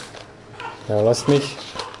Ja, lasst mich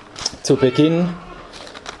zu Beginn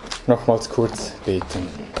nochmals kurz beten.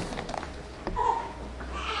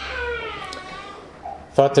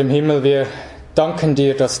 Vater im Himmel, wir danken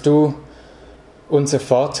dir, dass du unser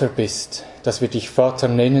Vater bist, dass wir dich Vater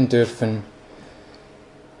nennen dürfen,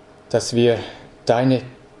 dass wir deine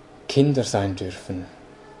Kinder sein dürfen.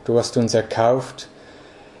 Du hast uns erkauft,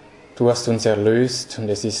 du hast uns erlöst und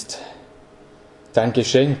es ist dein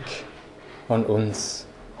Geschenk an uns.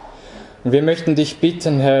 Und wir möchten dich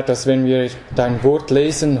bitten, Herr, dass wenn wir dein Wort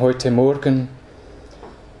lesen heute Morgen,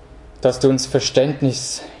 dass du uns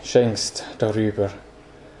Verständnis schenkst darüber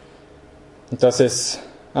und dass es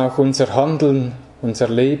auch unser Handeln, unser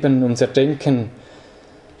Leben, unser Denken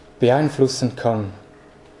beeinflussen kann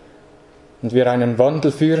und wir einen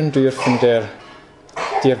Wandel führen dürfen, der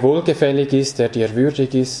dir wohlgefällig ist, der dir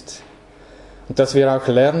würdig ist und dass wir auch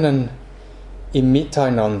lernen, im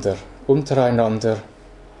Miteinander, untereinander,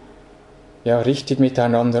 ja, richtig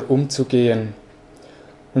miteinander umzugehen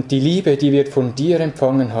und die Liebe, die wir von dir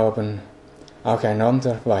empfangen haben, auch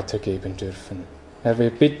einander weitergeben dürfen. Herr, wir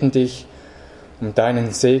bitten dich um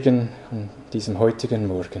deinen Segen an diesem heutigen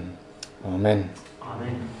Morgen. Amen.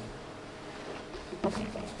 Amen.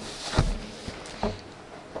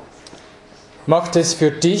 Macht es für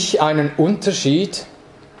dich einen Unterschied,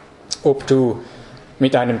 ob du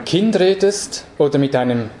mit einem Kind redest oder mit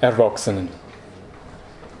einem Erwachsenen?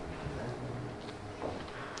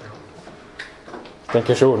 Ich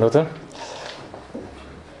denke schon, oder?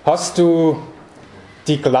 Hast du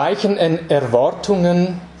die gleichen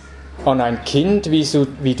Erwartungen an ein Kind,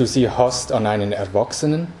 wie du sie hast an einen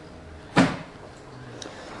Erwachsenen?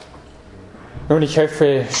 Nun, ich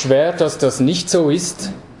hoffe schwer, dass das nicht so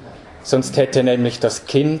ist, sonst hätte nämlich das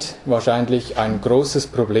Kind wahrscheinlich ein großes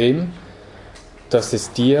Problem, dass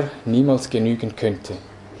es dir niemals genügen könnte,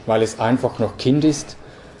 weil es einfach noch Kind ist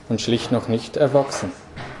und schlicht noch nicht erwachsen.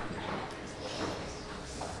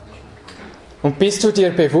 Und bist du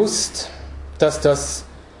dir bewusst, dass das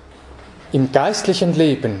im geistlichen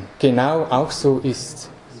Leben genau auch so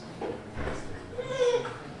ist?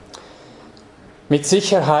 Mit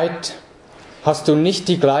Sicherheit hast du nicht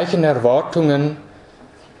die gleichen Erwartungen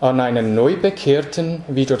an einen Neubekehrten,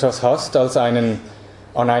 wie du das hast, als an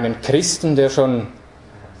einen Christen, der schon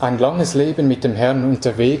ein langes Leben mit dem Herrn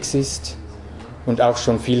unterwegs ist und auch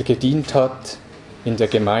schon viel gedient hat in der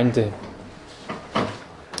Gemeinde.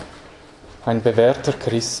 Ein bewährter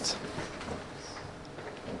Christ.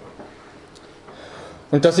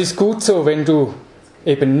 Und das ist gut so, wenn du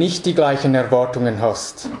eben nicht die gleichen Erwartungen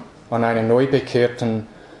hast an einen Neubekehrten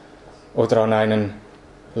oder an einen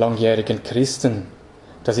langjährigen Christen.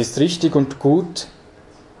 Das ist richtig und gut,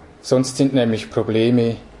 sonst sind nämlich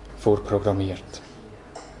Probleme vorprogrammiert.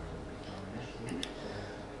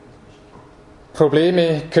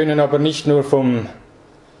 Probleme können aber nicht nur vom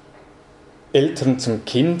Eltern zum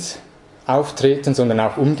Kind auftreten, sondern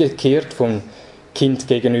auch umgekehrt vom Kind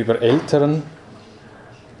gegenüber Eltern.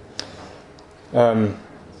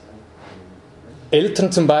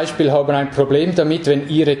 Eltern zum Beispiel haben ein Problem damit, wenn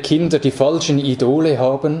ihre Kinder die falschen Idole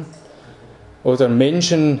haben oder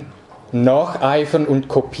Menschen nacheifern und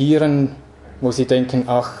kopieren, wo sie denken,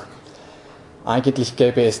 ach, eigentlich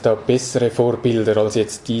gäbe es da bessere Vorbilder als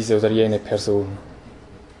jetzt diese oder jene Person.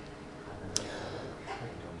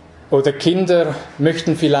 Oder Kinder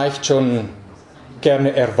möchten vielleicht schon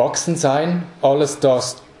gerne erwachsen sein, alles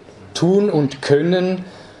das tun und können,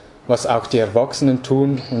 was auch die Erwachsenen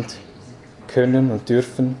tun und können und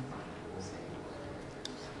dürfen.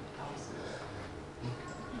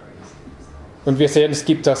 Und wir sehen, es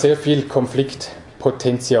gibt da sehr viel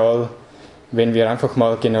Konfliktpotenzial, wenn wir einfach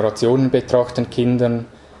mal Generationen betrachten, Kindern,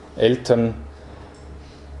 Eltern.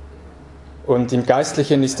 Und im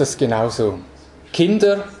Geistlichen ist das genauso.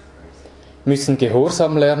 Kinder müssen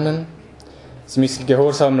Gehorsam lernen. Sie müssen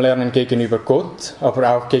Gehorsam lernen gegenüber Gott,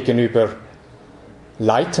 aber auch gegenüber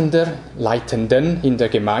Leitenden in der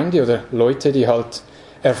Gemeinde oder Leute, die halt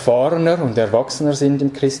erfahrener und erwachsener sind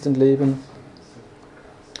im Christenleben.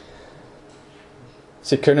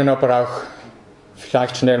 Sie können aber auch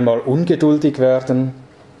vielleicht schnell mal ungeduldig werden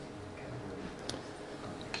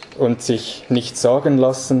und sich nichts sagen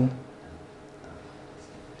lassen.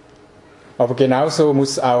 Aber genauso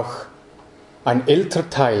muss auch ein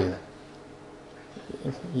Elternteil,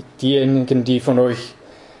 diejenigen, die von euch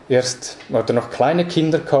erst oder noch kleine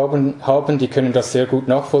Kinder haben, die können das sehr gut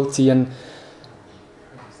nachvollziehen.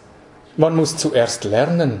 Man muss zuerst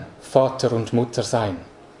lernen, Vater und Mutter sein.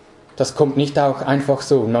 Das kommt nicht auch einfach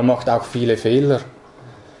so. Man macht auch viele Fehler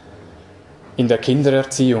in der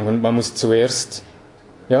Kindererziehung und man muss zuerst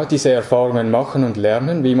diese Erfahrungen machen und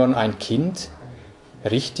lernen, wie man ein Kind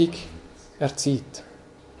richtig erzieht.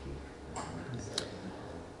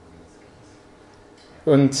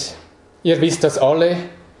 Und ihr wisst das alle,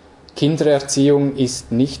 Kindererziehung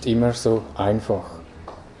ist nicht immer so einfach.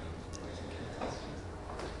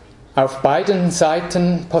 Auf beiden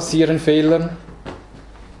Seiten passieren Fehler,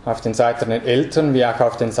 auf den Seiten der Eltern wie auch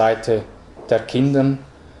auf den Seiten der Kinder,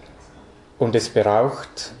 und es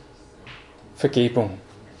braucht Vergebung.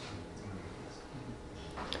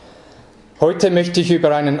 Heute möchte ich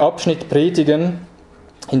über einen Abschnitt predigen,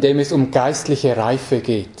 in dem es um geistliche Reife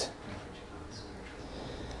geht.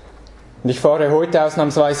 Und ich fahre heute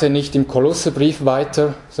ausnahmsweise nicht im Kolosserbrief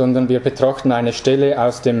weiter, sondern wir betrachten eine Stelle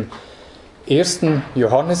aus dem 1.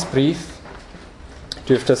 Johannesbrief.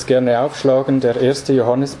 Ihr dürft das gerne aufschlagen, der 1.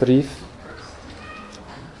 Johannesbrief.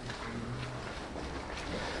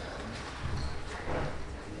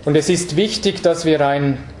 Und es ist wichtig, dass wir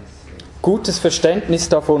ein gutes Verständnis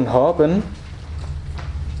davon haben,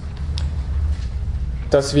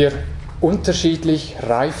 dass wir unterschiedlich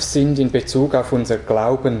reif sind in Bezug auf unser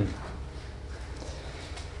Glauben,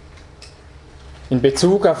 in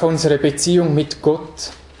Bezug auf unsere Beziehung mit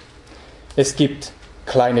Gott. Es gibt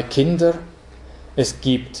kleine Kinder, es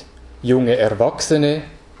gibt junge Erwachsene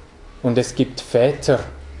und es gibt Väter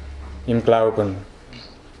im Glauben.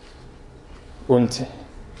 Und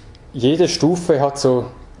jede Stufe hat so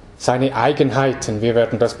seine Eigenheiten. Wir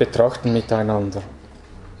werden das betrachten miteinander.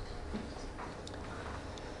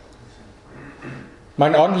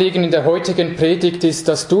 Mein Anliegen in der heutigen Predigt ist,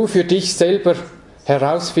 dass du für dich selber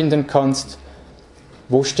herausfinden kannst,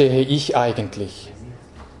 wo stehe ich eigentlich?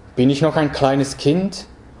 Bin ich noch ein kleines Kind?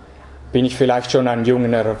 Bin ich vielleicht schon ein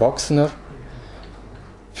junger Erwachsener?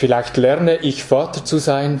 Vielleicht lerne ich Vater zu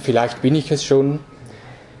sein, vielleicht bin ich es schon.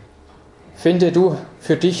 Finde du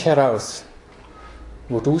für dich heraus,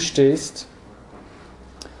 wo du stehst,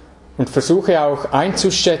 und versuche auch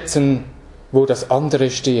einzuschätzen, wo das andere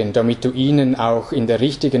stehen, damit du ihnen auch in der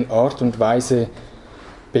richtigen Art und Weise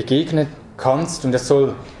begegnen kannst. Und es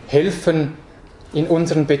soll helfen in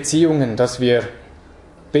unseren Beziehungen, dass wir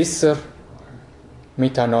besser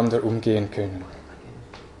miteinander umgehen können.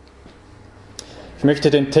 Ich möchte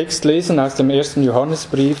den Text lesen aus dem 1.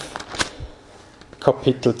 Johannesbrief,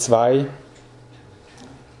 Kapitel 2,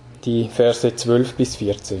 die Verse 12 bis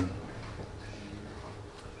 14.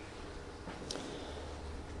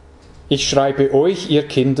 Ich schreibe euch, ihr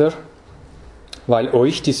Kinder, weil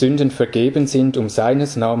euch die Sünden vergeben sind um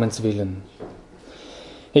seines Namens willen.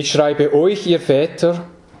 Ich schreibe euch, ihr Väter,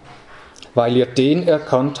 weil ihr den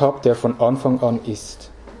erkannt habt, der von Anfang an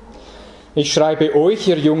ist. Ich schreibe euch,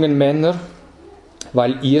 ihr jungen Männer,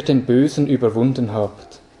 weil ihr den Bösen überwunden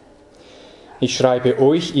habt. Ich schreibe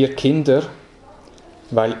euch, ihr Kinder,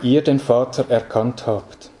 weil ihr den Vater erkannt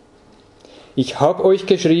habt. Ich habe euch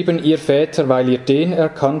geschrieben, ihr Väter, weil ihr den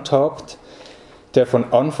erkannt habt, der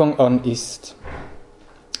von Anfang an ist.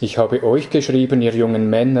 Ich habe euch geschrieben, ihr jungen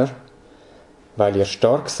Männer, weil ihr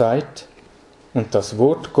stark seid und das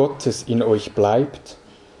Wort Gottes in euch bleibt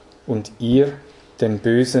und ihr den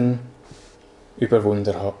Bösen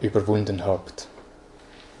überwunden habt.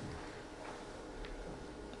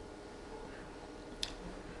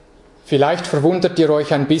 Vielleicht verwundert ihr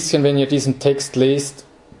euch ein bisschen, wenn ihr diesen Text lest,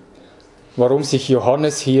 warum sich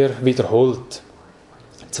Johannes hier wiederholt.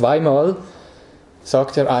 Zweimal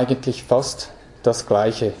sagt er eigentlich fast das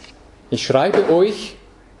Gleiche. Ich schreibe euch,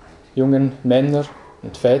 jungen Männer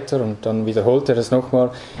und Väter, und dann wiederholt er es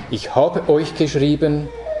nochmal. Ich habe euch geschrieben,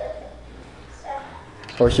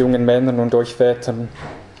 euch jungen Männern und euch Vätern.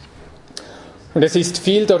 Und es ist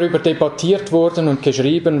viel darüber debattiert worden und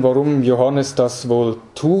geschrieben, warum Johannes das wohl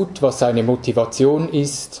tut, was seine Motivation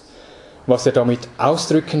ist, was er damit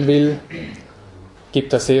ausdrücken will.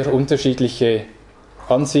 Gibt da sehr unterschiedliche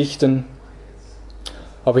Ansichten.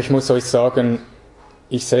 Aber ich muss euch sagen,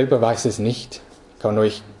 ich selber weiß es nicht. Ich kann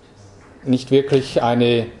euch nicht wirklich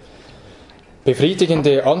eine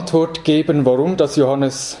befriedigende Antwort geben, warum das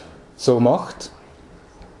Johannes so macht.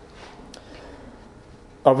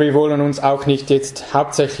 Aber wir wollen uns auch nicht jetzt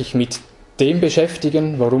hauptsächlich mit dem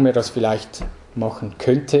beschäftigen, warum er das vielleicht machen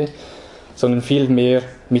könnte, sondern vielmehr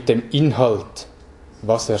mit dem Inhalt,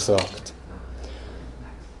 was er sagt.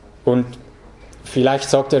 Und vielleicht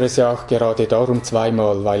sagt er es ja auch gerade darum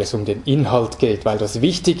zweimal, weil es um den Inhalt geht, weil das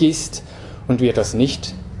wichtig ist und wir das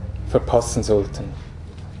nicht verpassen sollten.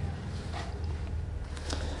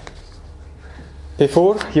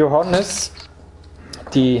 Bevor Johannes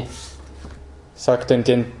die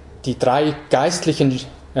drei geistlichen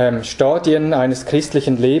Stadien eines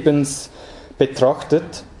christlichen Lebens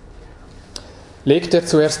betrachtet, legt er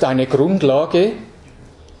zuerst eine Grundlage,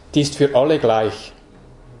 die ist für alle gleich.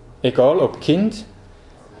 Egal ob Kind,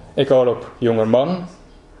 egal ob junger Mann,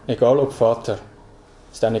 egal ob Vater.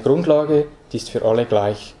 Das ist eine Grundlage, die ist für alle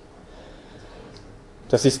gleich.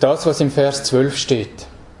 Das ist das, was im Vers 12 steht.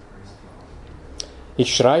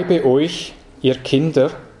 Ich schreibe euch, ihr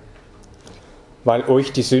Kinder, weil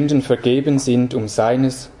euch die Sünden vergeben sind, um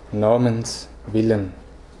seines Namens willen.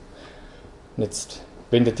 Jetzt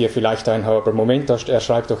wendet ihr vielleicht ein, aber Moment, er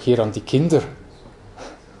schreibt doch hier an die Kinder.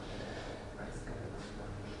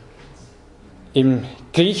 Im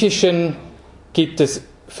Griechischen gibt es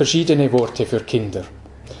verschiedene Worte für Kinder.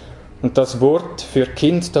 Und das Wort für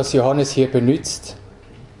Kind, das Johannes hier benutzt,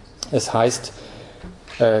 das heißt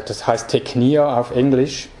Teknia auf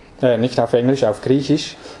Englisch, nicht auf Englisch, auf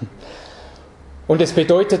Griechisch. Und es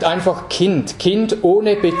bedeutet einfach Kind. Kind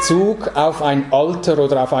ohne Bezug auf ein Alter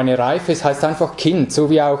oder auf eine Reife. Es heißt einfach Kind, so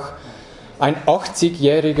wie auch ein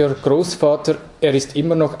 80-jähriger Großvater, er ist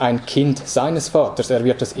immer noch ein Kind seines Vaters. Er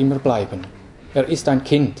wird das immer bleiben. Er ist ein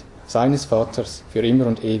Kind seines Vaters für immer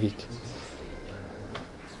und ewig.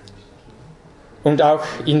 Und auch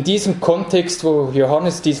in diesem Kontext, wo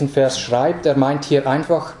Johannes diesen Vers schreibt, er meint hier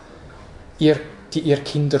einfach, die ihr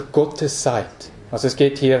Kinder Gottes seid. Also es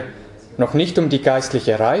geht hier noch nicht um die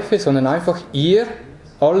geistliche Reife, sondern einfach ihr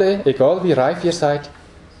alle, egal wie reif ihr seid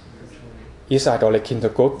alle Kinder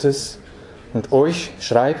Gottes und euch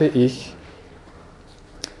schreibe ich,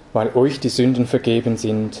 weil euch die Sünden vergeben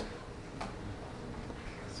sind,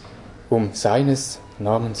 um seines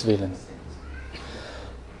Namens willen.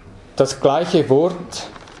 Das gleiche Wort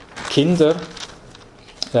Kinder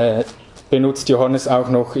benutzt Johannes auch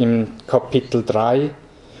noch im Kapitel 3,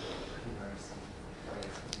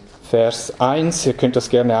 Vers 1. Ihr könnt das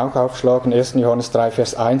gerne auch aufschlagen. 1. Johannes 3,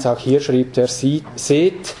 Vers 1. Auch hier schrieb er,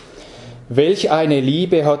 seht, welch eine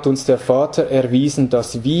Liebe hat uns der Vater erwiesen,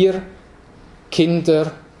 dass wir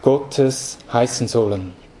Kinder Gottes heißen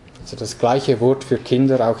sollen. Also das gleiche Wort für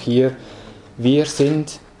Kinder auch hier. Wir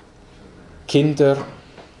sind Kinder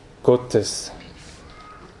Gottes.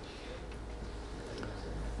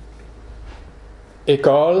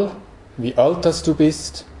 Egal wie alt das du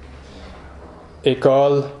bist,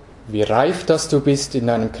 egal wie reif das du bist in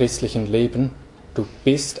deinem christlichen Leben, du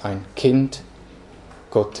bist ein Kind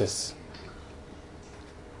Gottes.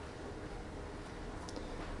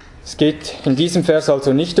 Es geht in diesem Vers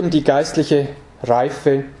also nicht um die geistliche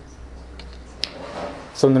Reife,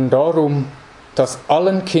 sondern darum, dass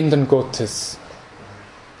allen Kindern Gottes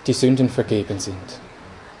die Sünden vergeben sind.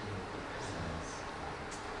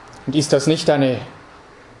 Und ist das nicht eine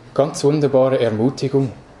ganz wunderbare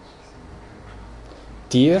Ermutigung?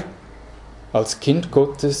 Dir als Kind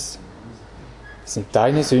Gottes sind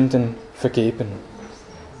deine Sünden vergeben.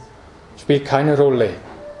 Spielt keine Rolle,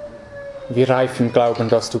 wie reif im Glauben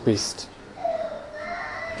dass du bist.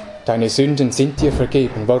 Deine Sünden sind dir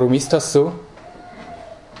vergeben. Warum ist das so?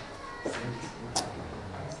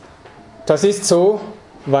 Das ist so,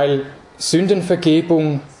 weil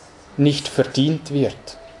Sündenvergebung nicht verdient wird.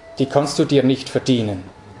 Die kannst du dir nicht verdienen.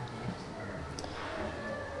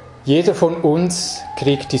 Jeder von uns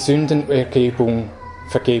kriegt die Sündenvergebung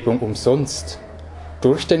umsonst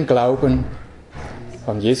durch den Glauben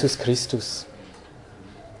an Jesus Christus.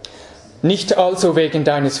 Nicht also wegen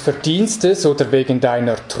deines Verdienstes oder wegen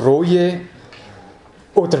deiner Treue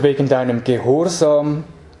oder wegen deinem Gehorsam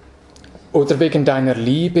oder wegen deiner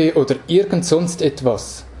Liebe oder irgend sonst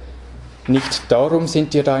etwas. Nicht darum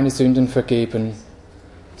sind dir deine Sünden vergeben,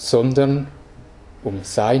 sondern um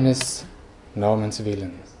seines Namens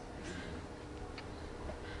willen.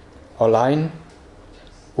 Allein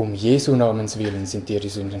um Jesu Namens willen sind dir die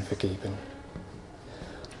Sünden vergeben.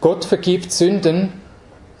 Gott vergibt Sünden,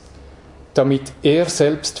 damit er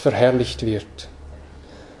selbst verherrlicht wird.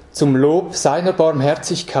 Zum Lob seiner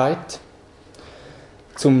Barmherzigkeit,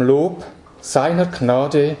 zum Lob seiner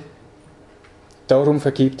Gnade, darum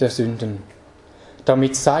vergibt er Sünden,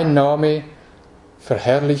 damit sein Name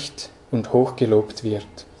verherrlicht und hochgelobt wird.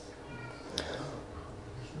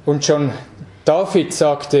 Und schon David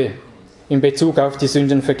sagte in Bezug auf die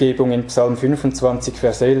Sündenvergebung in Psalm 25,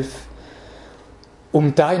 Vers 11,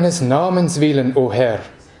 um deines Namens willen, o Herr,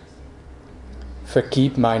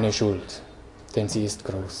 vergib meine Schuld, denn sie ist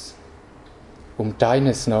groß. Um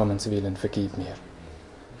deines Namens willen, vergib mir,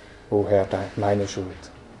 o Herr, meine Schuld.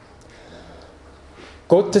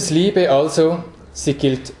 Gottes Liebe also, sie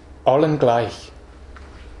gilt allen gleich.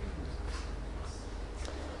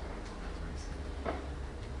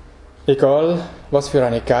 Egal, was für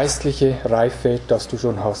eine geistliche Reife das du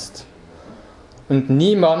schon hast. Und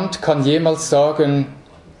niemand kann jemals sagen,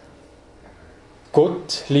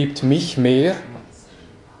 Gott liebt mich mehr,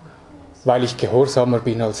 weil ich gehorsamer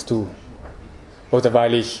bin als du. Oder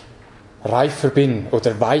weil ich reifer bin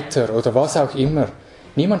oder weiter oder was auch immer.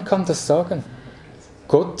 Niemand kann das sagen.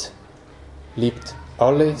 Gott liebt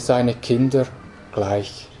alle seine Kinder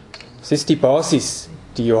gleich. Das ist die Basis,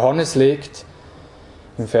 die Johannes legt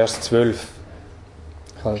im Vers 12,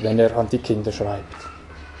 wenn er an die Kinder schreibt.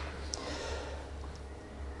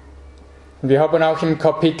 Wir haben auch im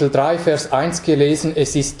Kapitel 3, Vers 1 gelesen,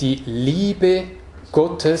 es ist die Liebe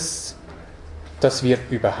Gottes, dass wir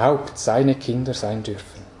überhaupt seine Kinder sein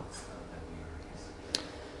dürfen.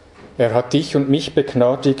 Er hat dich und mich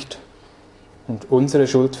begnadigt und unsere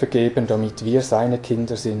Schuld vergeben, damit wir seine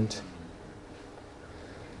Kinder sind.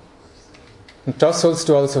 Und das sollst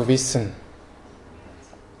du also wissen.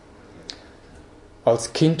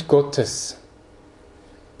 Als Kind Gottes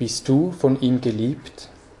bist du von ihm geliebt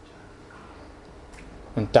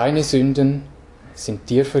und deine Sünden sind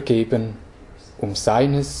dir vergeben um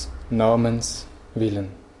seines Namens willen.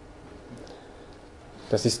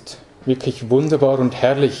 Das ist wirklich wunderbar und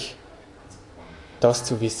herrlich, das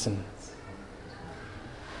zu wissen.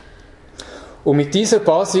 Und mit dieser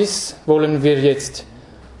Basis wollen wir jetzt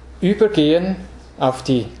übergehen auf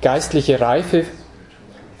die geistliche Reife,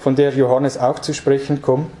 von der Johannes auch zu sprechen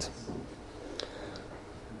kommt.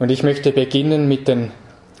 Und ich möchte beginnen mit den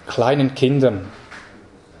kleinen Kindern.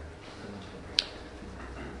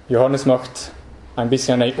 Johannes macht ein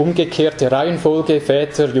bisschen eine umgekehrte Reihenfolge: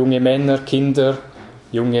 Väter, junge Männer, Kinder,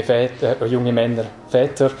 junge Männer,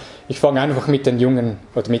 Väter. Ich fange einfach mit den Jungen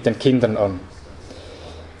oder mit den Kindern an.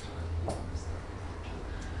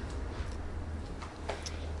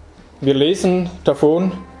 Wir lesen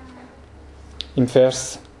davon im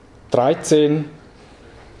Vers 13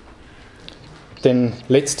 den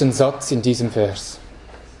letzten Satz in diesem Vers.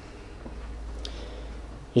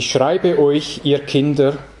 Ich schreibe euch, ihr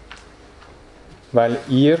Kinder, weil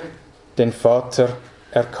ihr den Vater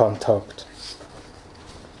erkannt habt.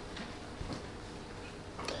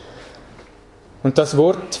 Und das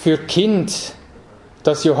Wort für Kind,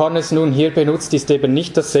 das Johannes nun hier benutzt, ist eben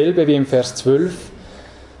nicht dasselbe wie im Vers 12,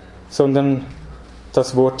 sondern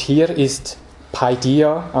das Wort hier ist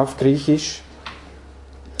Paidia auf Griechisch.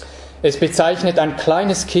 Es bezeichnet ein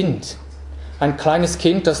kleines Kind,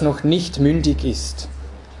 das noch nicht mündig ist.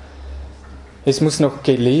 Es muss noch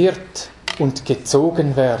gelehrt und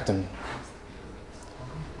gezogen werden.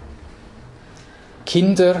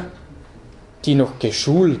 Kinder, die noch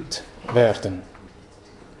geschult werden.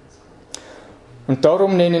 Und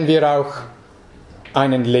darum nennen wir auch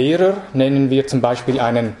einen Lehrer, nennen wir zum Beispiel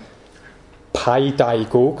einen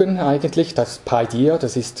Pädagogen eigentlich, das Paidia,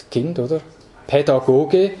 das ist Kind, oder?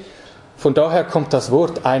 Pädagoge. Von daher kommt das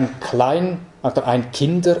Wort ein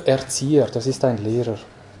Kindererzieher, das ist ein Lehrer.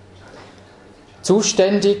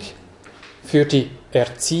 Zuständig für die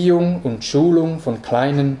Erziehung und Schulung von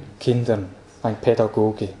kleinen Kindern, ein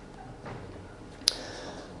Pädagoge.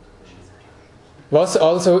 Was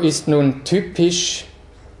also ist nun typisch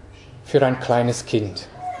für ein kleines Kind?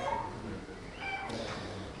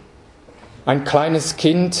 Ein kleines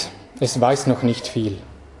Kind, es weiß noch nicht viel.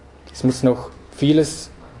 Es muss noch vieles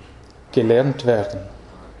gelernt werden.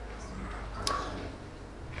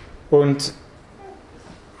 Und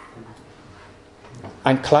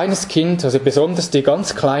ein kleines Kind, also besonders die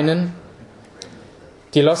ganz Kleinen,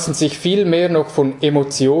 die lassen sich viel mehr noch von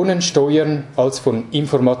Emotionen steuern als von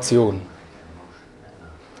Information.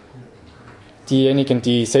 Diejenigen,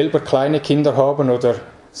 die selber kleine Kinder haben oder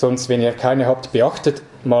sonst, wenn ihr keine habt, beachtet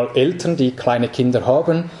mal Eltern, die kleine Kinder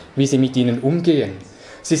haben, wie sie mit ihnen umgehen.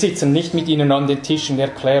 Sie sitzen nicht mit ihnen an den Tischen,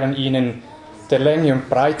 erklären ihnen der Länge und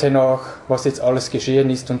Breite nach, was jetzt alles geschehen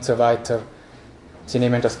ist und so weiter. Sie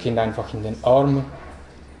nehmen das Kind einfach in den Arm,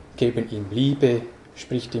 geben ihm Liebe,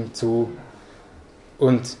 spricht ihm zu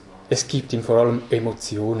und es gibt ihm vor allem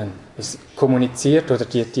Emotionen. Es kommuniziert, oder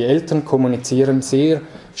die Eltern kommunizieren sehr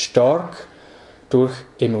stark durch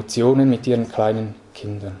Emotionen mit ihren kleinen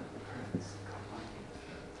Kindern.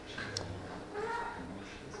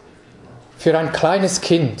 Für ein kleines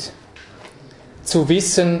Kind zu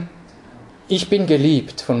wissen, ich bin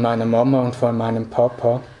geliebt von meiner Mama und von meinem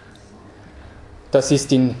Papa, das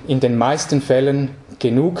ist in den meisten Fällen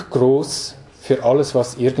genug groß für alles,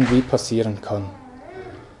 was irgendwie passieren kann.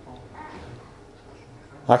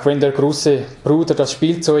 Auch wenn der große Bruder das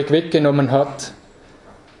Spielzeug weggenommen hat,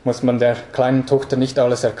 muss man der kleinen Tochter nicht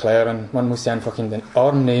alles erklären. Man muss sie einfach in den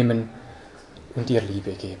Arm nehmen und ihr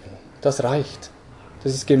Liebe geben. Das reicht.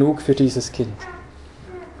 Das ist genug für dieses Kind.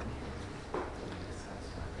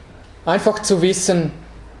 Einfach zu wissen,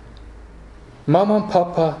 Mama und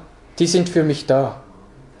Papa, die sind für mich da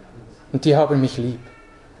und die haben mich lieb.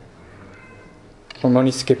 Und man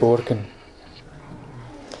ist geborgen.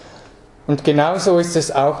 Und genauso ist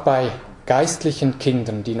es auch bei geistlichen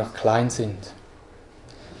Kindern, die noch klein sind.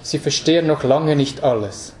 Sie verstehen noch lange nicht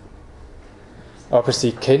alles, aber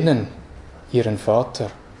sie kennen ihren Vater.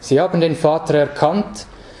 Sie haben den Vater erkannt,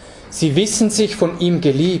 sie wissen sich von ihm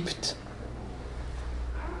geliebt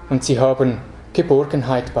und sie haben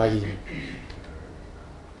Geborgenheit bei ihm.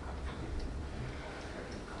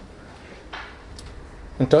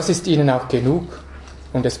 Und das ist ihnen auch genug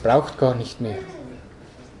und es braucht gar nicht mehr.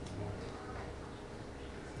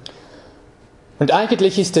 Und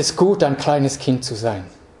eigentlich ist es gut, ein kleines Kind zu sein.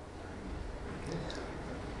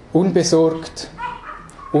 Unbesorgt,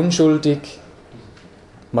 unschuldig,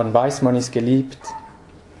 man weiß, man ist geliebt,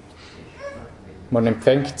 man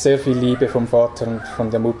empfängt sehr viel Liebe vom Vater und von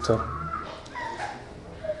der Mutter.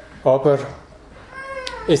 Aber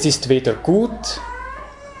es ist weder gut,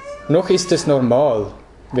 noch ist es normal,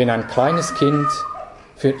 wenn ein kleines Kind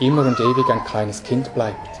für immer und ewig ein kleines Kind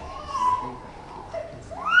bleibt.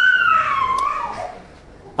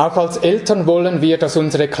 Auch als Eltern wollen wir, dass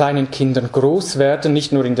unsere kleinen Kinder groß werden,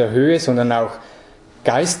 nicht nur in der Höhe, sondern auch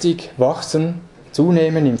geistig wachsen,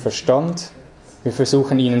 zunehmen im Verstand. Wir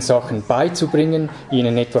versuchen ihnen Sachen beizubringen,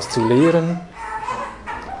 ihnen etwas zu lehren.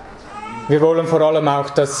 Wir wollen vor allem auch,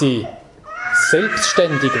 dass sie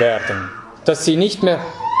selbstständig werden, dass sie nicht mehr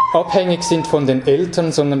abhängig sind von den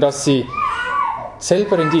Eltern, sondern dass sie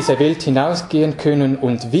selber in diese Welt hinausgehen können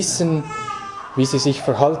und wissen, wie sie sich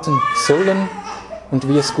verhalten sollen und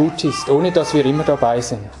wie es gut ist, ohne dass wir immer dabei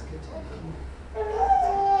sind.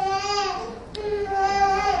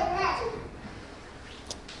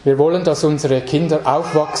 Wir wollen, dass unsere Kinder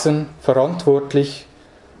aufwachsen, verantwortlich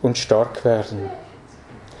und stark werden.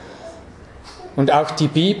 Und auch die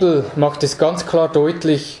Bibel macht es ganz klar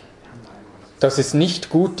deutlich, dass es nicht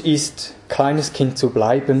gut ist, kleines Kind zu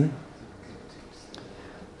bleiben.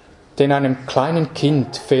 Denn einem kleinen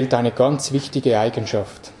Kind fehlt eine ganz wichtige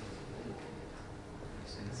Eigenschaft.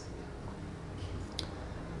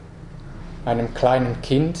 Einem kleinen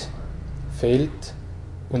Kind fehlt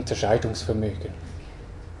Unterscheidungsvermögen.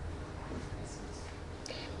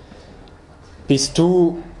 Bist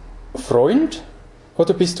du Freund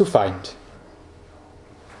oder bist du Feind?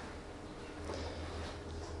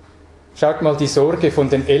 Schaut mal die Sorge von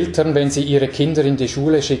den Eltern, wenn sie ihre Kinder in die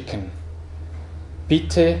Schule schicken.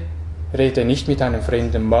 Bitte rede nicht mit einem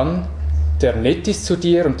fremden Mann, der nett ist zu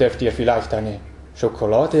dir und der dir vielleicht eine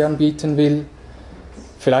Schokolade anbieten will.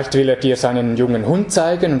 Vielleicht will er dir seinen jungen Hund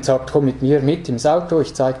zeigen und sagt, komm mit mir mit ins Auto,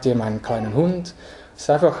 ich zeige dir meinen kleinen Hund. Es ist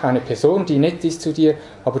einfach eine Person, die nett ist zu dir,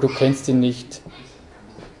 aber du kennst ihn nicht.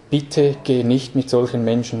 Bitte geh nicht mit solchen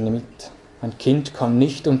Menschen mit. Ein Kind kann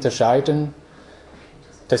nicht unterscheiden.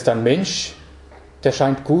 Das ist ein Mensch, der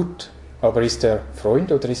scheint gut, aber ist er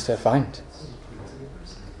Freund oder ist er Feind?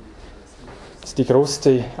 Das ist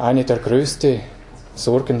eine der größten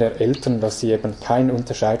Sorgen der Eltern, dass sie eben kein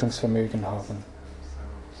Unterscheidungsvermögen haben.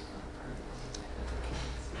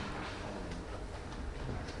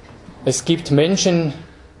 Es gibt Menschen,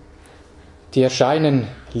 die erscheinen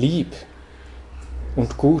lieb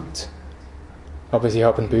und gut, aber sie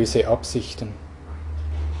haben böse Absichten.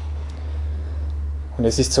 Und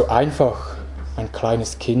es ist so einfach, ein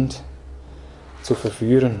kleines Kind zu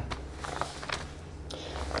verführen.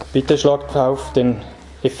 Bitte schlagt auf den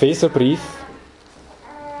Epheserbrief.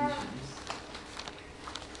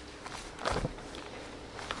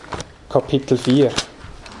 Kapitel 4.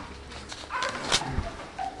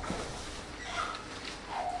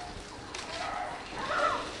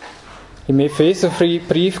 Im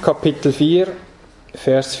Epheserbrief Kapitel 4,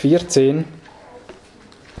 Vers 14,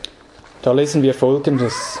 da lesen wir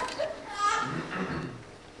Folgendes.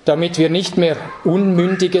 Damit wir nicht mehr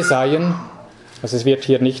Unmündige seien, also es wird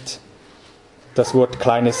hier nicht das Wort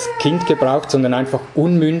kleines Kind gebraucht, sondern einfach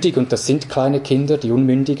unmündig, und das sind kleine Kinder, die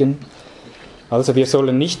Unmündigen. Also wir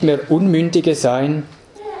sollen nicht mehr Unmündige sein,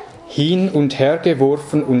 hin und her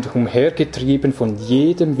geworfen und umhergetrieben von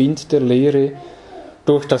jedem Wind der Lehre,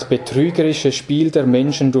 durch das betrügerische Spiel der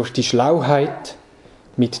Menschen, durch die Schlauheit,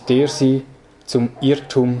 mit der sie zum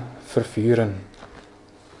Irrtum verführen.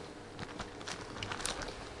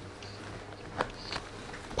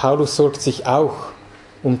 Paulus sorgt sich auch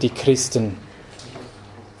um die Christen,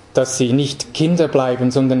 dass sie nicht Kinder bleiben,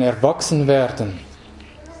 sondern erwachsen werden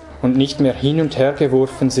und nicht mehr hin und her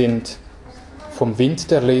geworfen sind vom Wind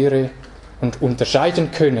der Lehre und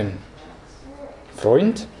unterscheiden können,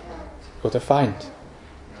 Freund oder Feind.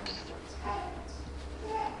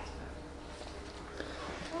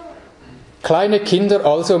 Kleine Kinder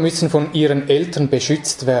also müssen von ihren Eltern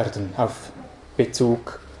beschützt werden, auf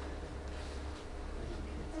Bezug,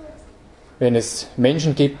 wenn es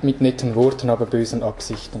Menschen gibt mit netten Worten, aber bösen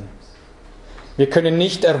Absichten. Wir können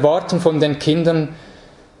nicht erwarten von den Kindern,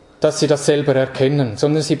 dass sie das selber erkennen,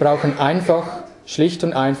 sondern sie brauchen schlicht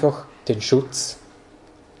und einfach den Schutz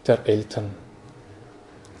der Eltern.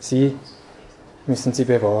 Sie müssen sie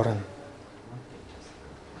bewahren.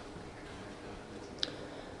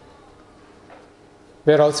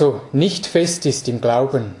 Wer also nicht fest ist im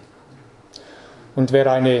Glauben und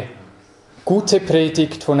wer eine gute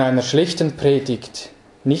Predigt von einer schlechten Predigt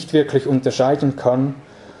nicht wirklich unterscheiden kann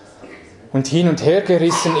und hin und her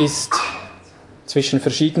gerissen ist zwischen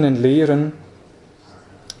verschiedenen Lehren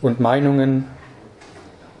und Meinungen,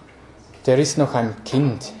 der ist noch ein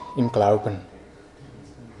Kind im Glauben.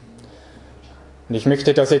 Und ich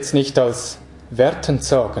möchte das jetzt nicht als wertend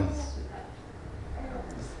sagen.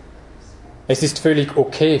 Es ist völlig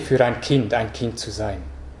okay für ein Kind zu sein.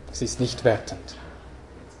 Es ist nicht wertend.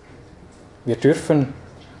 Wir dürfen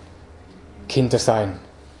Kinder sein,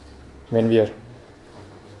 wenn wir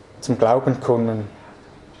zum Glauben kommen.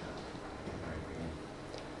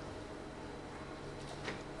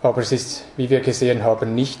 Aber es ist, wie wir gesehen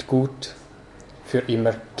haben, nicht gut, für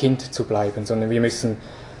immer Kind zu bleiben, sondern wir müssen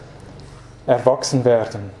erwachsen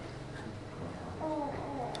werden.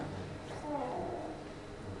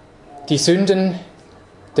 Die Sünden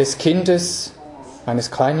des Kindes,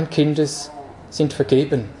 eines kleinen Kindes, sind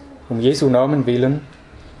vergeben, um Jesu Namen willen.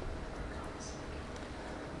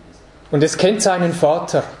 Und es kennt seinen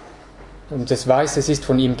Vater und es weiß, es ist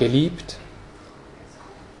von ihm geliebt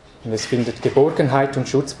und es findet Geborgenheit und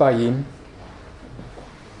Schutz bei ihm.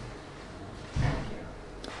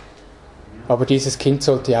 Aber dieses Kind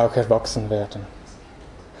sollte auch erwachsen werden.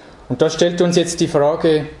 Und da stellt uns jetzt die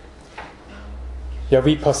Frage, ja,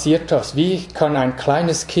 wie passiert das? Wie kann ein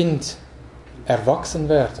kleines Kind erwachsen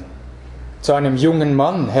werden, zu einem jungen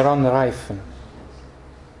Mann heranreifen?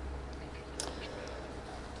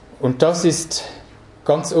 Und das ist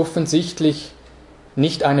ganz offensichtlich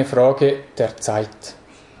nicht eine Frage der Zeit.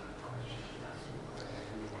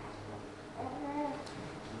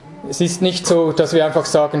 Es ist nicht so, dass wir einfach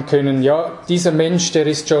sagen können, ja, dieser Mensch, der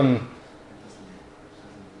ist schon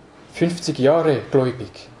 50 Jahre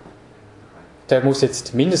gläubig. Der muss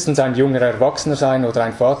jetzt mindestens ein junger Erwachsener sein oder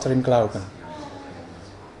ein Vater im Glauben.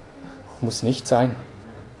 Muss nicht sein.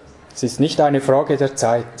 Es ist nicht eine Frage der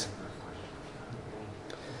Zeit.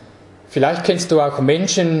 Vielleicht kennst du auch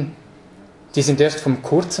Menschen, die sind erst vor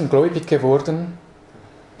kurzem gläubig geworden,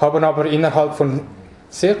 haben aber innerhalb von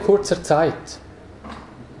sehr kurzer Zeit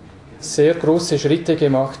sehr große Schritte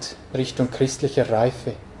gemacht Richtung christlicher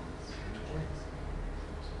Reife.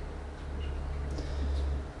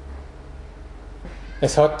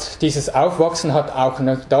 Dieses Aufwachsen hat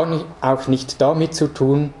auch nicht damit zu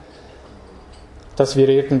tun, dass wir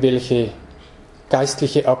irgendwelche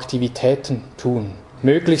geistliche Aktivitäten tun,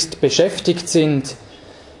 möglichst beschäftigt sind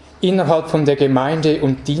innerhalb von der Gemeinde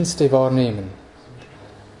und Dienste wahrnehmen.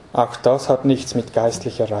 Auch das hat nichts mit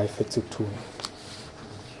geistlicher Reife zu tun.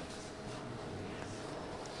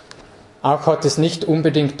 Auch hat es nicht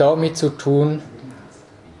unbedingt damit zu tun,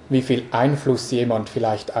 wie viel Einfluss jemand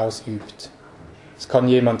vielleicht ausübt. Es kann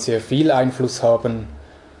jemand sehr viel Einfluss haben,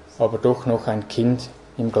 aber doch noch ein Kind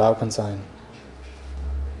im Glauben sein.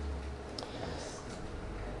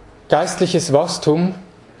 Geistliches Wachstum,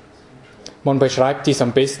 man beschreibt dies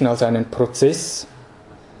am besten als einen Prozess.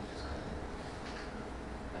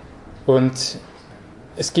 Und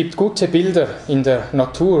es gibt gute Bilder in der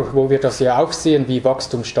Natur, wo wir das ja auch sehen, wie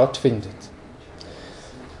Wachstum stattfindet.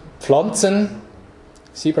 Pflanzen,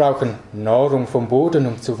 sie brauchen Nahrung vom Boden,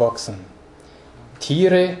 um zu wachsen.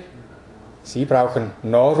 Tiere, sie brauchen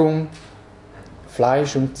Nahrung,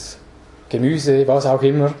 Fleisch und Gemüse, was auch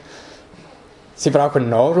immer. Sie brauchen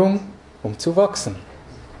Nahrung, um zu wachsen.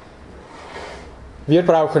 Wir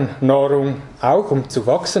brauchen Nahrung auch, um zu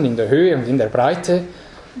wachsen in der Höhe und in der Breite.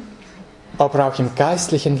 Aber auch im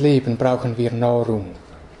geistlichen Leben brauchen wir Nahrung,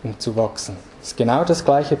 um zu wachsen. Das ist genau das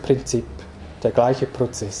gleiche Prinzip, der gleiche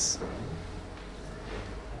Prozess.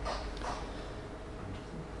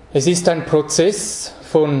 Es ist ein Prozess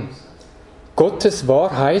von Gottes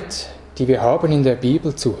Wahrheit, die wir haben in der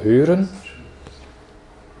Bibel, zu hören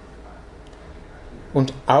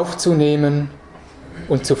und aufzunehmen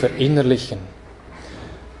und zu verinnerlichen.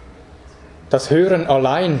 Das Hören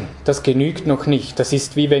allein, das genügt noch nicht. Das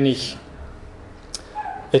ist wie wenn ich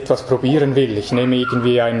etwas probieren will. Ich nehme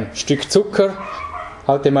irgendwie ein Stück Zucker,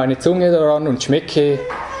 halte meine Zunge daran und schmecke,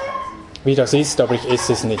 wie das ist, aber ich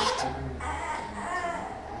esse es nicht.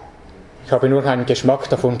 Ich habe nur einen Geschmack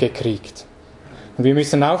davon gekriegt. Und wir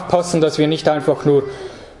müssen aufpassen, dass wir nicht einfach nur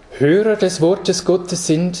Hörer des Wortes Gottes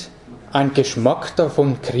sind, einen Geschmack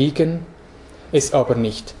davon kriegen, es aber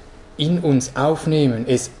nicht in uns aufnehmen,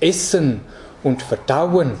 es essen und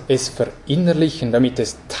verdauen, es verinnerlichen, damit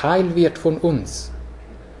es Teil wird von uns.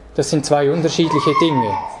 Das sind zwei unterschiedliche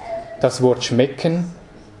Dinge. Das Wort schmecken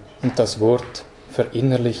und das Wort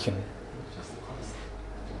verinnerlichen.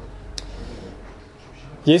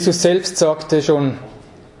 Jesus selbst sagte schon,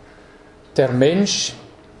 der Mensch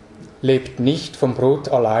lebt nicht vom Brot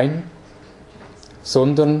allein,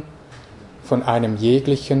 sondern von einem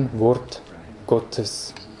jeglichen Wort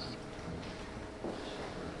Gottes.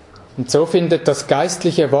 Und so findet das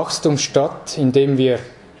geistliche Wachstum statt, indem wir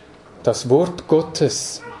das Wort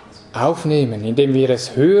Gottes aufnehmen, indem wir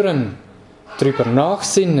es hören, drüber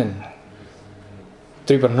nachsinnen,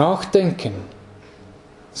 drüber nachdenken,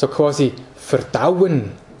 so quasi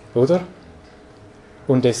verdauen, oder?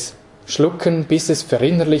 Und es schlucken, bis es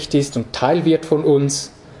verinnerlicht ist und Teil wird von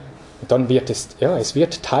uns. Und dann wird es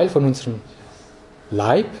wird Teil von unserem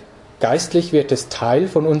Leib, geistlich wird es Teil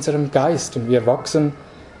von unserem Geist und wir wachsen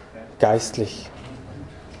geistlich.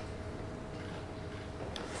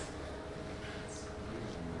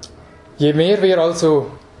 Je mehr wir also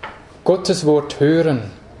Gottes Wort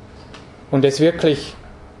hören und es wirklich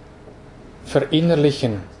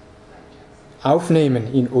verinnerlichen,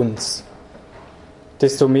 aufnehmen in uns,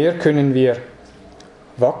 desto mehr können wir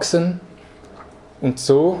wachsen und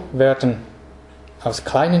so werden aus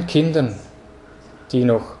kleinen Kindern, die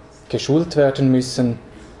noch geschult werden müssen,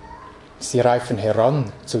 sie reifen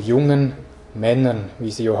heran zu jungen Männern,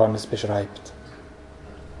 wie sie Johannes beschreibt.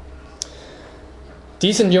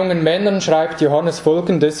 Diesen jungen Männern schreibt Johannes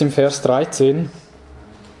Folgendes im Vers 13,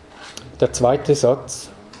 der zweite Satz.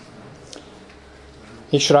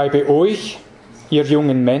 Ich schreibe euch, ihr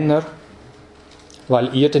jungen Männer,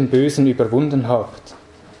 weil ihr den Bösen überwunden habt.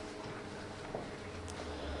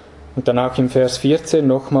 Und dann auch im Vers 14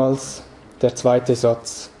 nochmals der zweite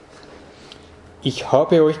Satz. Ich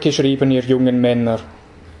habe euch geschrieben, ihr jungen Männer,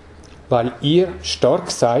 weil ihr stark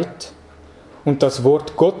seid und das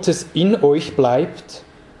Wort Gottes in euch bleibt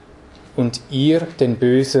und ihr den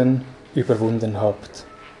Bösen überwunden habt.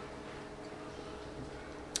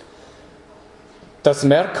 Das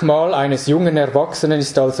Merkmal eines jungen Erwachsenen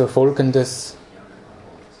ist also folgendes: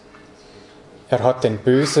 Er hat den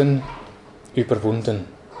Bösen überwunden.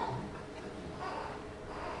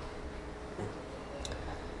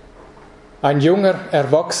 Ein junger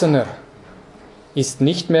Erwachsener ist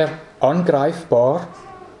nicht mehr angreifbar,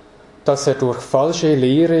 dass er durch falsche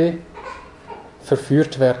Lehre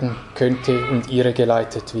verführt werden könnte und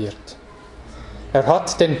irregeleitet wird. Er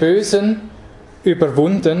hat den Bösen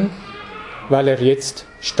überwunden, weil er jetzt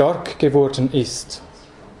stark geworden ist.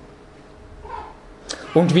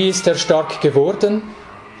 Und wie ist er stark geworden?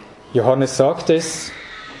 Johannes sagt es,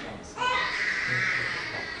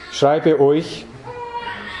 schreibe euch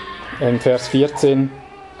im Vers 14,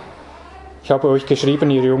 ich habe euch geschrieben,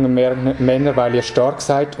 ihr jungen Männer, weil ihr stark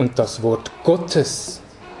seid und das Wort Gottes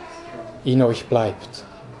in euch bleibt.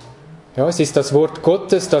 Ja, es ist das Wort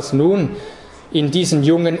Gottes, das nun in diesen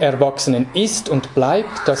jungen Erwachsenen ist und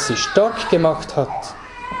bleibt, das sie stark gemacht hat.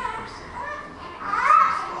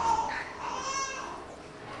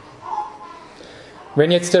 Wenn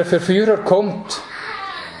jetzt der Verführer kommt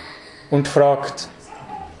und fragt,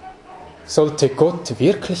 sollte Gott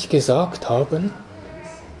wirklich gesagt haben?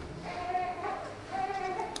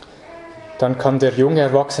 Dann kann der junge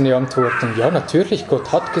Erwachsene antworten, ja natürlich,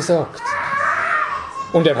 Gott hat gesagt.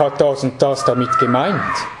 Und er hat das und das damit gemeint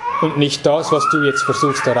und nicht das, was du jetzt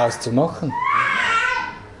versuchst daraus zu machen.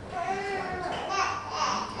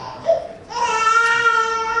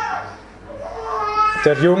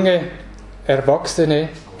 Der junge Erwachsene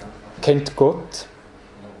kennt Gott.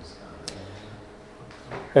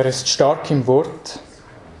 Er ist stark im Wort.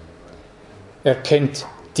 Er kennt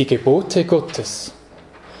die Gebote Gottes.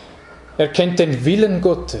 Er kennt den Willen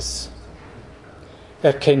Gottes.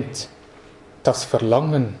 Er kennt das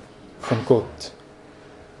Verlangen von Gott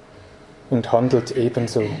und handelt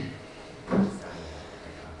ebenso.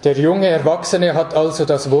 Der junge Erwachsene hat also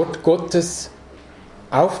das Wort Gottes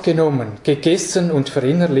aufgenommen, gegessen und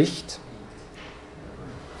verinnerlicht,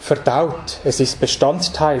 verdaut. Es ist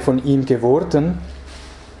Bestandteil von ihm geworden.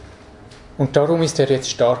 Und darum ist er jetzt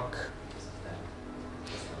stark.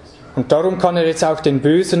 Und darum kann er jetzt auch den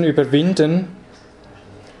Bösen überwinden.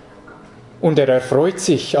 Und er erfreut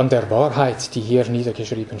sich an der Wahrheit, die hier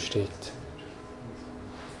niedergeschrieben steht.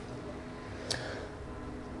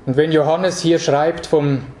 Und wenn Johannes hier schreibt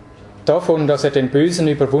davon, dass er den Bösen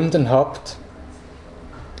überwunden hat,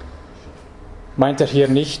 meint er hier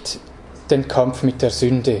nicht den Kampf mit der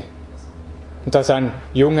Sünde. Und dass ein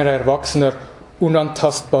junger Erwachsener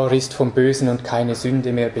unantastbar ist vom Bösen und keine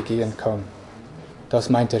Sünde mehr begehen kann. Das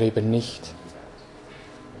meint er eben nicht.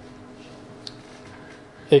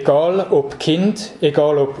 egal ob Kind,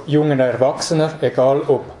 egal ob junger Erwachsener, egal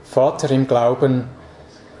ob Vater im Glauben,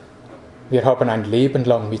 wir haben ein Leben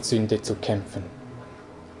lang mit Sünde zu kämpfen.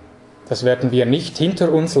 Das werden wir nicht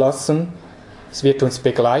hinter uns lassen. Es wird uns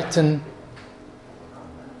begleiten,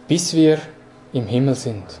 bis wir im Himmel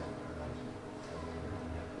sind.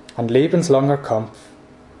 Ein lebenslanger Kampf.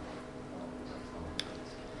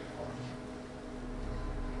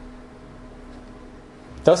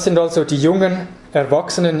 Das sind also die jungen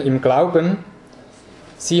Erwachsenen im Glauben.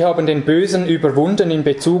 Sie haben den Bösen überwunden in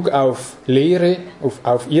Bezug auf Lehre,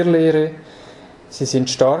 auf Irrlehre. Sie sind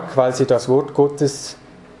stark, weil sie das Wort Gottes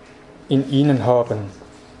in ihnen haben.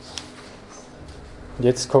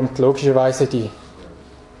 Jetzt kommt logischerweise die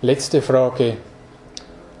letzte Frage.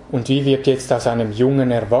 Und wie wird jetzt aus einem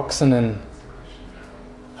jungen Erwachsenen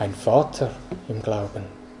ein Vater im Glauben?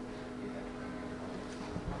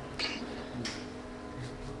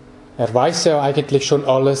 Er weiß ja eigentlich schon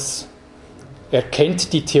alles. Er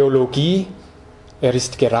kennt die Theologie. Er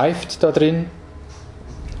ist gereift da drin.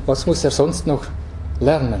 Was muss er sonst noch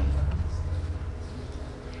lernen?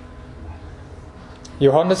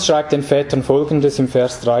 Johannes schreibt den Vätern Folgendes im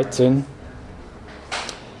Vers 13.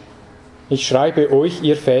 Ich schreibe euch,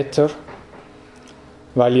 ihr Väter,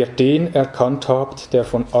 weil ihr den erkannt habt, der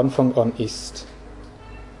von Anfang an ist.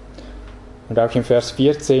 Und auch im Vers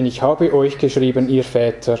 14, ich habe euch geschrieben, ihr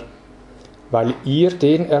Väter, weil ihr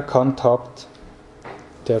den erkannt habt,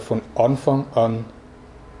 der von Anfang an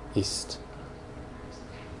ist.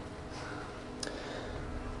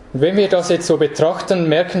 Und wenn wir das jetzt so betrachten,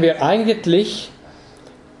 merken wir eigentlich,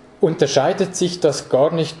 unterscheidet sich das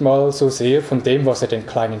gar nicht mal so sehr von dem, was er den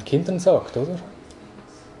kleinen Kindern sagt, oder?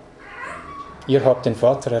 Ihr habt den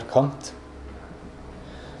Vater erkannt.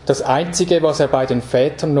 Das Einzige, was er bei den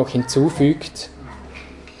Vätern noch hinzufügt,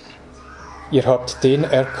 ihr habt den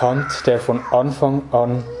erkannt, der von Anfang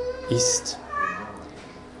an ist.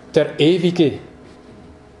 Der Ewige,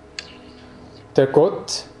 der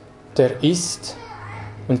Gott, der ist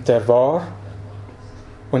und der war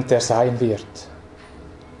und der sein wird.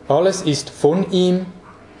 Alles ist von ihm,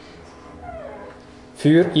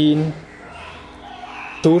 für ihn,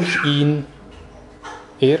 durch ihn.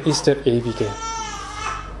 Er ist der Ewige.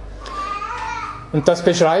 Und das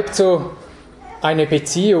beschreibt so eine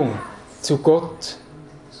Beziehung zu Gott,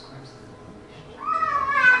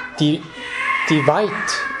 die weit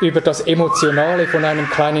über das Emotionale von einem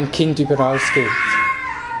kleinen Kind hinausgeht.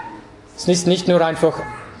 Es ist nicht nur einfach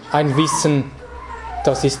ein Wissen,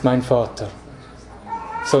 das ist mein Vater,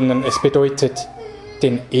 sondern es bedeutet,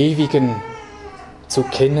 den Ewigen zu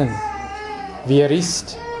kennen, wie er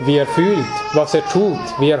ist, wie er fühlt, was er tut,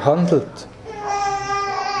 wie er handelt.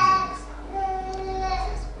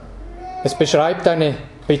 Es beschreibt eine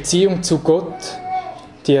Beziehung zu Gott,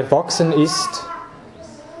 die erwachsen ist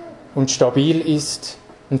und stabil ist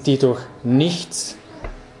und die durch nichts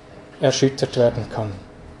erschüttert werden kann.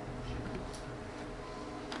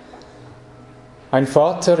 Ein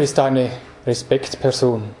Vater ist eine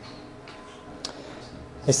Respektperson.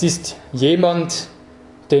 Es ist jemand,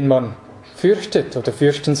 den man fürchtet oder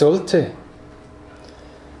fürchten sollte.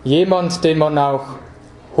 Jemand, den man auch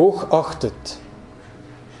hochachtet.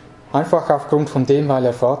 Einfach aufgrund von dem, weil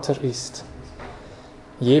er Vater ist.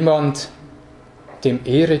 Jemand, dem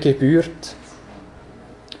Ehre gebührt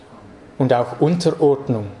und auch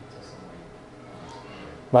Unterordnung,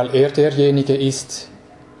 weil er derjenige ist,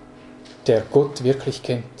 der Gott wirklich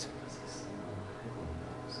kennt.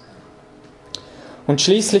 Und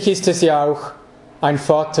schließlich ist es ja auch ein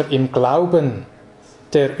Vater im Glauben,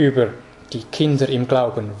 der über die Kinder im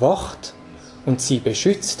Glauben wacht und sie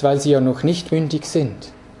beschützt, weil sie ja noch nicht mündig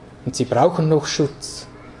sind. Und sie brauchen noch Schutz.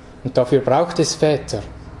 Und dafür braucht es Väter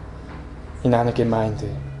in einer Gemeinde.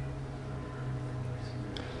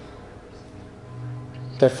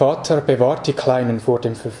 Der Vater bewahrt die Kleinen vor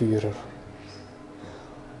dem Verführer.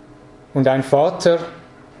 Und ein Vater,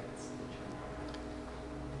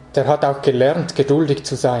 der hat auch gelernt, geduldig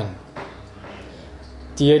zu sein.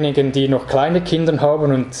 Diejenigen, die noch kleine Kinder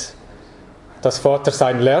haben und das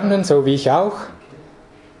Vatersein lernen, so wie ich auch,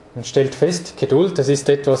 man stellt fest, Geduld, das ist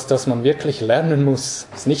etwas, das man wirklich lernen muss.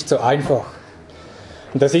 Das ist nicht so einfach.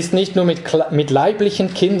 Und das ist nicht nur mit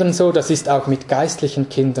leiblichen Kindern so, das ist auch mit geistlichen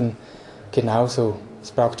Kindern genauso.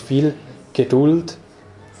 Es braucht viel Geduld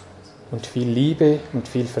und viel Liebe und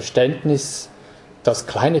viel Verständnis, dass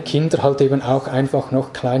kleine Kinder halt eben auch einfach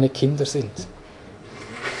noch kleine Kinder sind.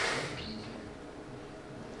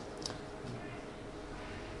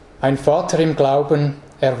 Ein Vater im Glauben,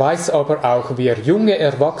 er weiß aber auch, wie er junge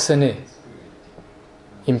Erwachsene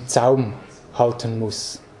im Zaum halten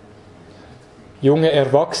muss. Junge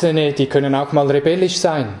Erwachsene, die können auch mal rebellisch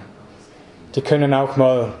sein. Die können auch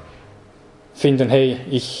mal finden, hey,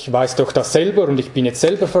 ich weiß doch das selber und ich bin jetzt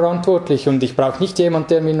selber verantwortlich und ich brauche nicht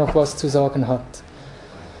jemand, der mir noch was zu sagen hat.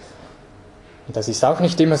 Und das ist auch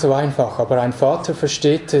nicht immer so einfach, aber ein Vater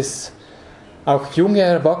versteht es, auch junge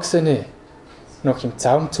Erwachsene noch im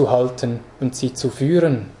Zaum zu halten und sie zu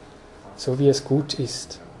führen, so wie es gut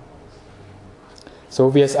ist.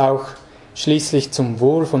 So wie es auch schließlich zum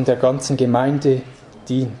Wohl von der ganzen Gemeinde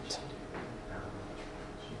dient.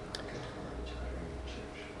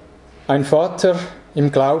 Ein Vater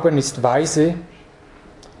im Glauben ist weise,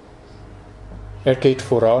 er geht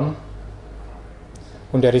voran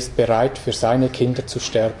und er ist bereit, für seine Kinder zu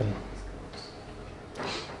sterben.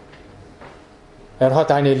 Er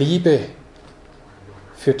hat eine Liebe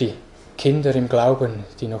für die Kinder im Glauben,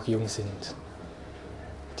 die noch jung sind,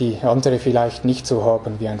 die andere vielleicht nicht so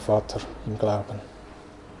haben wie ein Vater im Glauben.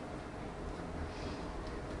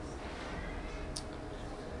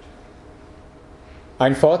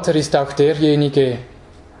 Ein Vater ist auch derjenige,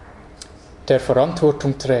 der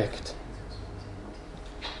Verantwortung trägt.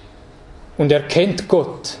 Und er kennt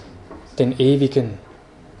Gott, den Ewigen.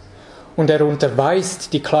 Und er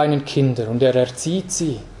unterweist die kleinen Kinder und er erzieht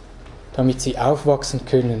sie, damit sie aufwachsen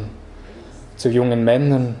können zu jungen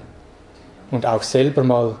Männern und auch selber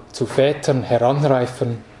mal zu Vätern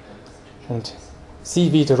heranreifen und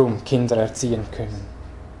sie wiederum Kinder erziehen können.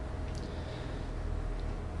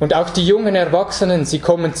 Und auch die jungen Erwachsenen, sie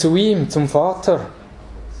kommen zu ihm, zum Vater,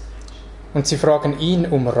 und sie fragen ihn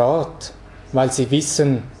um Rat, weil sie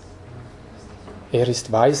wissen, er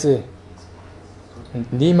ist weise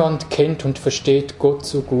und niemand kennt und versteht Gott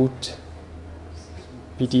so gut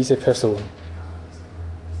wie diese Person.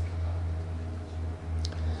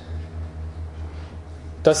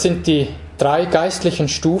 Das sind die 3 geistlichen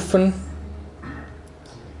Stufen,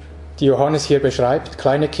 die Johannes hier beschreibt: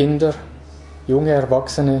 kleine Kinder, junge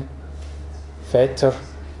Erwachsene, Väter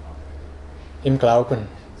im Glauben.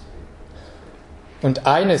 Und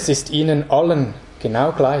eines ist ihnen allen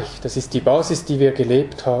genau gleich. Das ist die Basis, die wir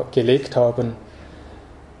gelegt haben.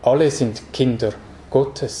 Alle sind Kinder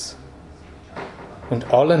Gottes.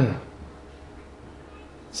 Und allen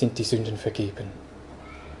sind die Sünden vergeben.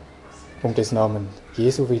 Um des Namens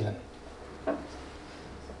Jesu willen.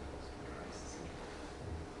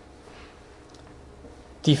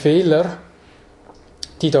 Die Fehler,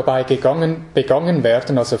 die dabei begangen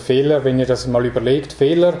werden, also Fehler, wenn ihr das mal überlegt,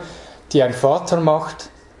 Fehler, die ein Vater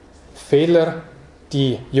macht, Fehler,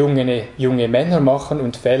 die junge Männer machen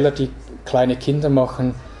und Fehler, die kleine Kinder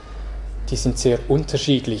machen, die sind sehr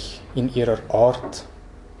unterschiedlich in ihrer Art.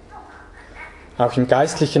 Auch im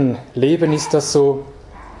geistlichen Leben ist das so.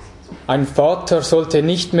 Ein Vater sollte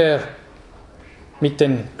nicht mehr mit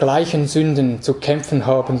den gleichen Sünden zu kämpfen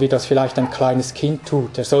haben, wie das vielleicht ein kleines Kind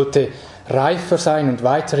tut. Er sollte reifer sein und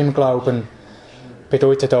weiter im Glauben,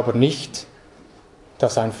 bedeutet aber nicht,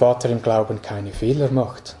 dass ein Vater im Glauben keine Fehler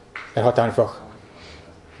macht. Er hat einfach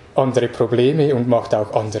andere Probleme und macht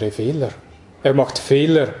auch andere Fehler. Er macht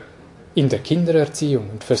Fehler in der Kindererziehung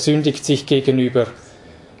und versündigt sich gegenüber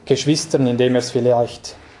Geschwistern, indem er es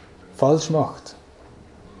vielleicht falsch macht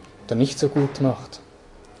oder nicht so gut macht.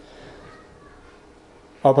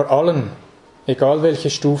 Aber allen, egal welche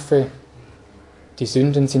Stufe, die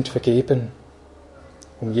Sünden sind vergeben,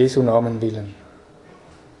 um Jesu Namen willen.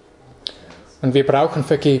 Und wir brauchen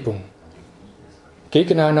Vergebung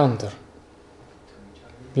gegeneinander.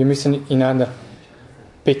 Wir müssen in einer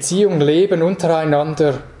Beziehung leben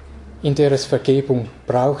untereinander, in der es Vergebung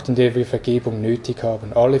braucht, in der wir Vergebung nötig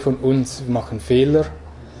haben. Alle von uns machen Fehler.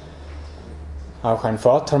 Auch ein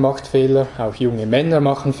Vater macht Fehler, auch junge Männer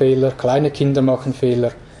machen Fehler, kleine Kinder machen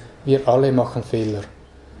Fehler. Wir alle machen Fehler.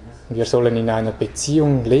 Und wir sollen in einer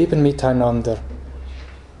Beziehung leben miteinander,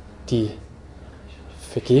 die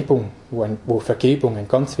Vergebung, wo Vergebung ein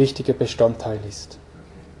ganz wichtiger Bestandteil ist.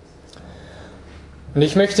 Und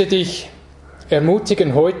ich möchte dich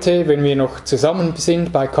ermutigen heute, wenn wir noch zusammen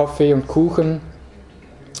sind bei Kaffee und Kuchen,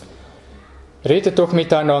 redet doch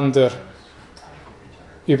miteinander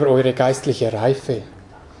über eure geistliche Reife.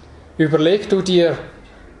 Überleg du dir,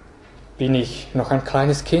 bin ich noch ein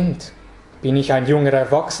kleines Kind? Bin ich ein junger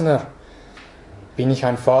Erwachsener? Bin ich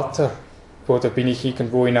ein Vater? Oder bin ich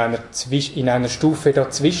irgendwo in einer Stufe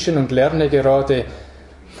dazwischen und lerne gerade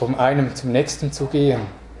vom einen zum nächsten zu gehen?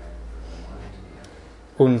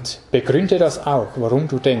 Und begründe das auch, warum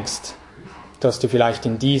du denkst, dass du vielleicht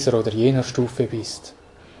in dieser oder jener Stufe bist.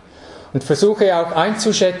 Und versuche auch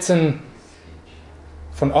einzuschätzen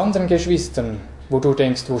von anderen Geschwistern, wo du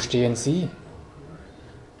denkst, wo stehen sie?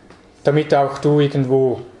 Damit auch du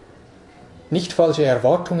irgendwo nicht falsche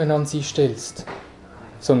Erwartungen an sie stellst,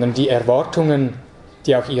 sondern die Erwartungen,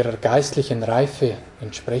 die auch ihrer geistlichen Reife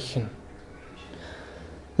entsprechen.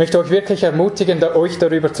 Ich möchte euch wirklich ermutigen, euch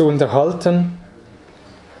darüber zu unterhalten.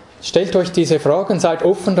 Stellt euch diese Fragen, seid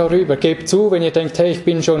offen darüber, gebt zu, wenn ihr denkt, hey, ich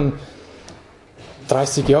bin schon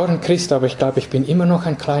 30 Jahre Christ, aber ich glaube, ich bin immer noch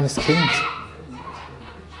ein kleines Kind.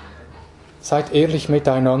 Seid ehrlich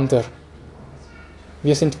miteinander.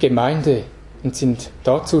 Wir sind Gemeinde und sind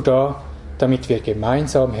dazu da, damit wir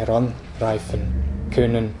gemeinsam heranreifen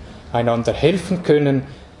können, einander helfen können,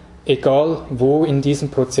 egal wo in diesem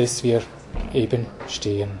Prozess wir eben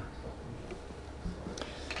stehen.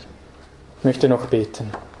 Ich möchte noch beten.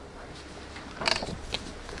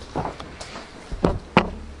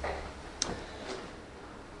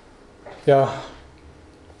 Ja,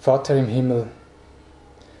 Vater im Himmel,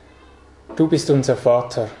 du bist unser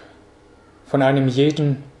Vater, von einem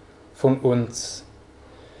jeden von uns.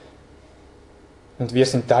 Und wir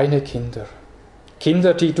sind deine Kinder.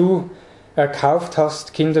 Kinder, die du erkauft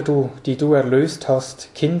hast, Kinder, die du erlöst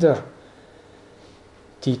hast, Kinder,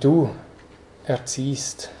 die du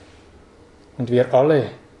erziehst. Und wir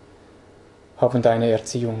alle haben deine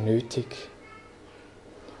Erziehung nötig.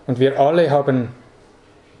 Und wir alle haben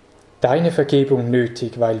deine Vergebung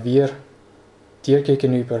nötig, weil wir dir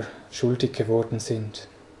gegenüber schuldig geworden sind.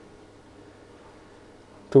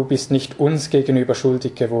 Du bist nicht uns gegenüber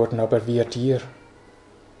schuldig geworden, aber wir dir.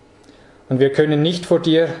 Und wir können nicht vor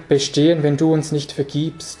dir bestehen, wenn du uns nicht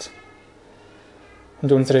vergibst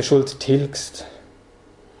und unsere Schuld tilgst.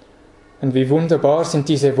 Und wie wunderbar sind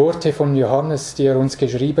diese Worte von Johannes, die er uns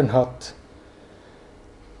geschrieben hat,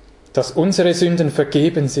 dass unsere Sünden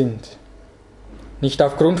vergeben sind. Nicht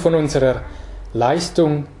aufgrund von unserer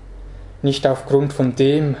Leistung, nicht aufgrund von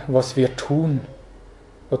dem, was wir tun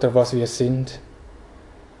oder was wir sind,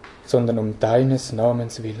 sondern um deines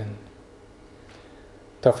Namens willen.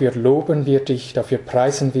 Dafür loben wir dich, dafür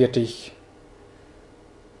preisen wir dich.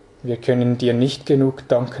 Wir können dir nicht genug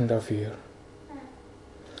danken dafür.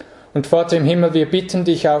 Und Vater im Himmel, wir bitten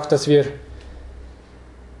dich auch, dass wir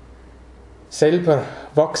selber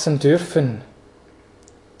wachsen dürfen,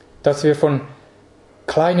 dass wir von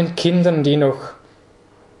kleinen Kindern, die noch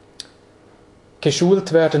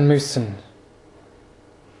geschult werden müssen,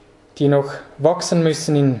 die noch wachsen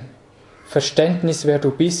müssen in Verständnis, wer du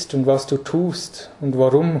bist und was du tust und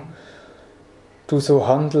warum du so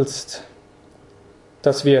handelst,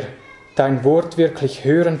 dass wir dein Wort wirklich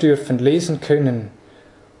hören dürfen, lesen können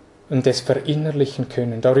und es verinnerlichen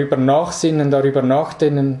können, darüber nachsinnen, darüber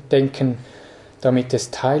nachdenken, damit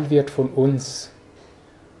es Teil wird von uns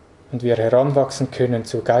und wir heranwachsen können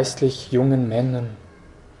zu geistlich jungen Männern.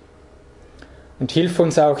 Und hilf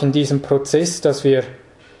uns auch in diesem Prozess, dass wir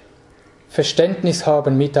Verständnis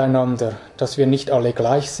haben miteinander, dass wir nicht alle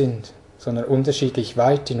gleich sind, sondern unterschiedlich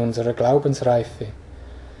weit in unserer Glaubensreife.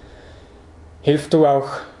 Hilf du auch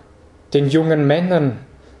den jungen Männern,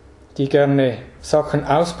 die gerne Sachen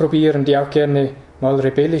ausprobieren, die auch gerne mal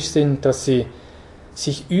rebellisch sind, dass sie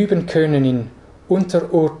sich üben können in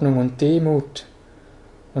Unterordnung und Demut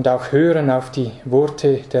und auch hören auf die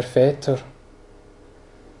Worte der Väter.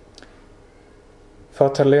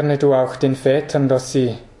 Vater, lerne du auch den Vätern, dass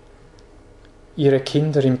sie ihre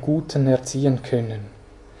Kinder im Guten erziehen können,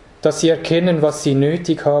 dass sie erkennen, was sie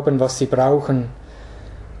nötig haben, was sie brauchen,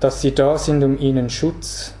 dass sie da sind, um ihnen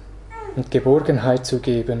Schutz und Geborgenheit zu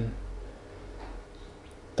geben.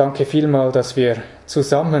 Danke vielmal, dass wir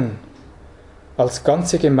zusammen als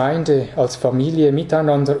ganze Gemeinde, als Familie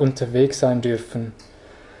miteinander unterwegs sein dürfen,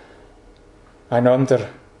 einander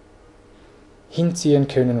hinziehen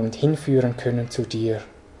können und hinführen können zu dir,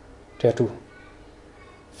 der du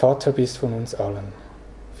Vater bist von uns allen.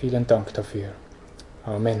 Vielen Dank dafür.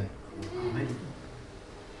 Amen. Amen.